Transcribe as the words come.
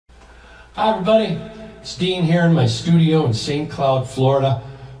Hi everybody, it's Dean here in my studio in St. Cloud, Florida.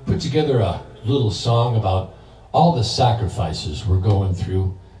 Put together a little song about all the sacrifices we're going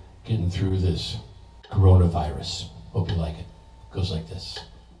through, getting through this coronavirus. Hope you like it. It goes like this.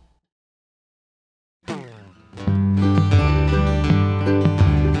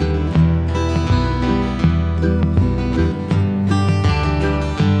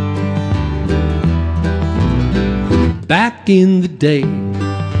 Back in the day,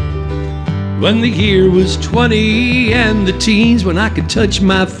 when the year was 20 and the teens, when I could touch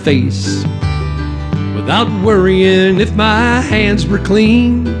my face without worrying if my hands were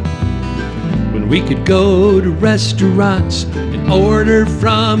clean, when we could go to restaurants and order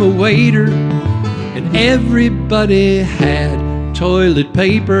from a waiter and everybody had toilet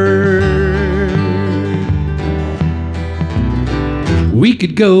paper. We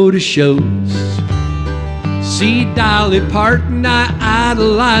could go to shows, see Dolly Parton, I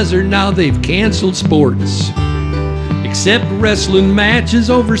idolize her. Now they've canceled sports, except wrestling matches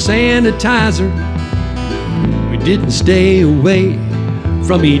over sanitizer. We didn't stay away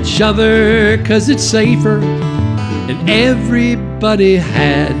from each other 'cause it's safer, and everybody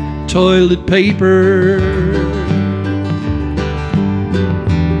had toilet paper.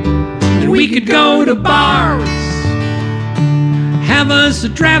 And we could go to bars, have us a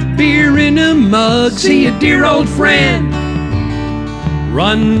draft beer in a mug, see a dear old friend,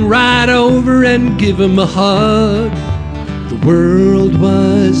 run right over and give him a hug. The world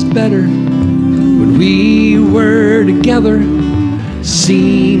was better when we were together.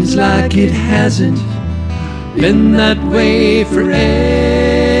 Seems like it hasn't been that way forever.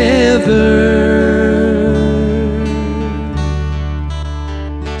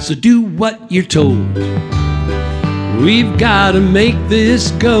 So do what you're told. We've got to make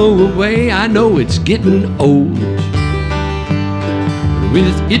this go away. I know it's getting old, but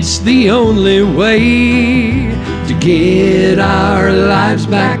it's the only way to get our lives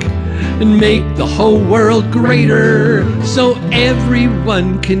back and make the whole world greater, so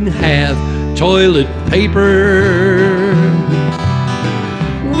everyone can have toilet paper.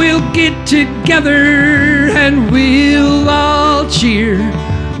 We'll get together and we'll all cheer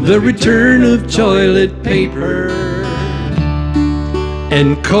the return of toilet paper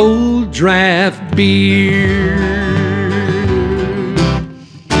and cold draft beer.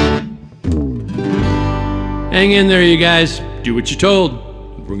 Hang in there, you guys. Do what you're told.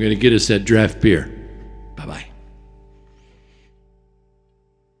 We're gonna get us that draft beer. Bye-bye.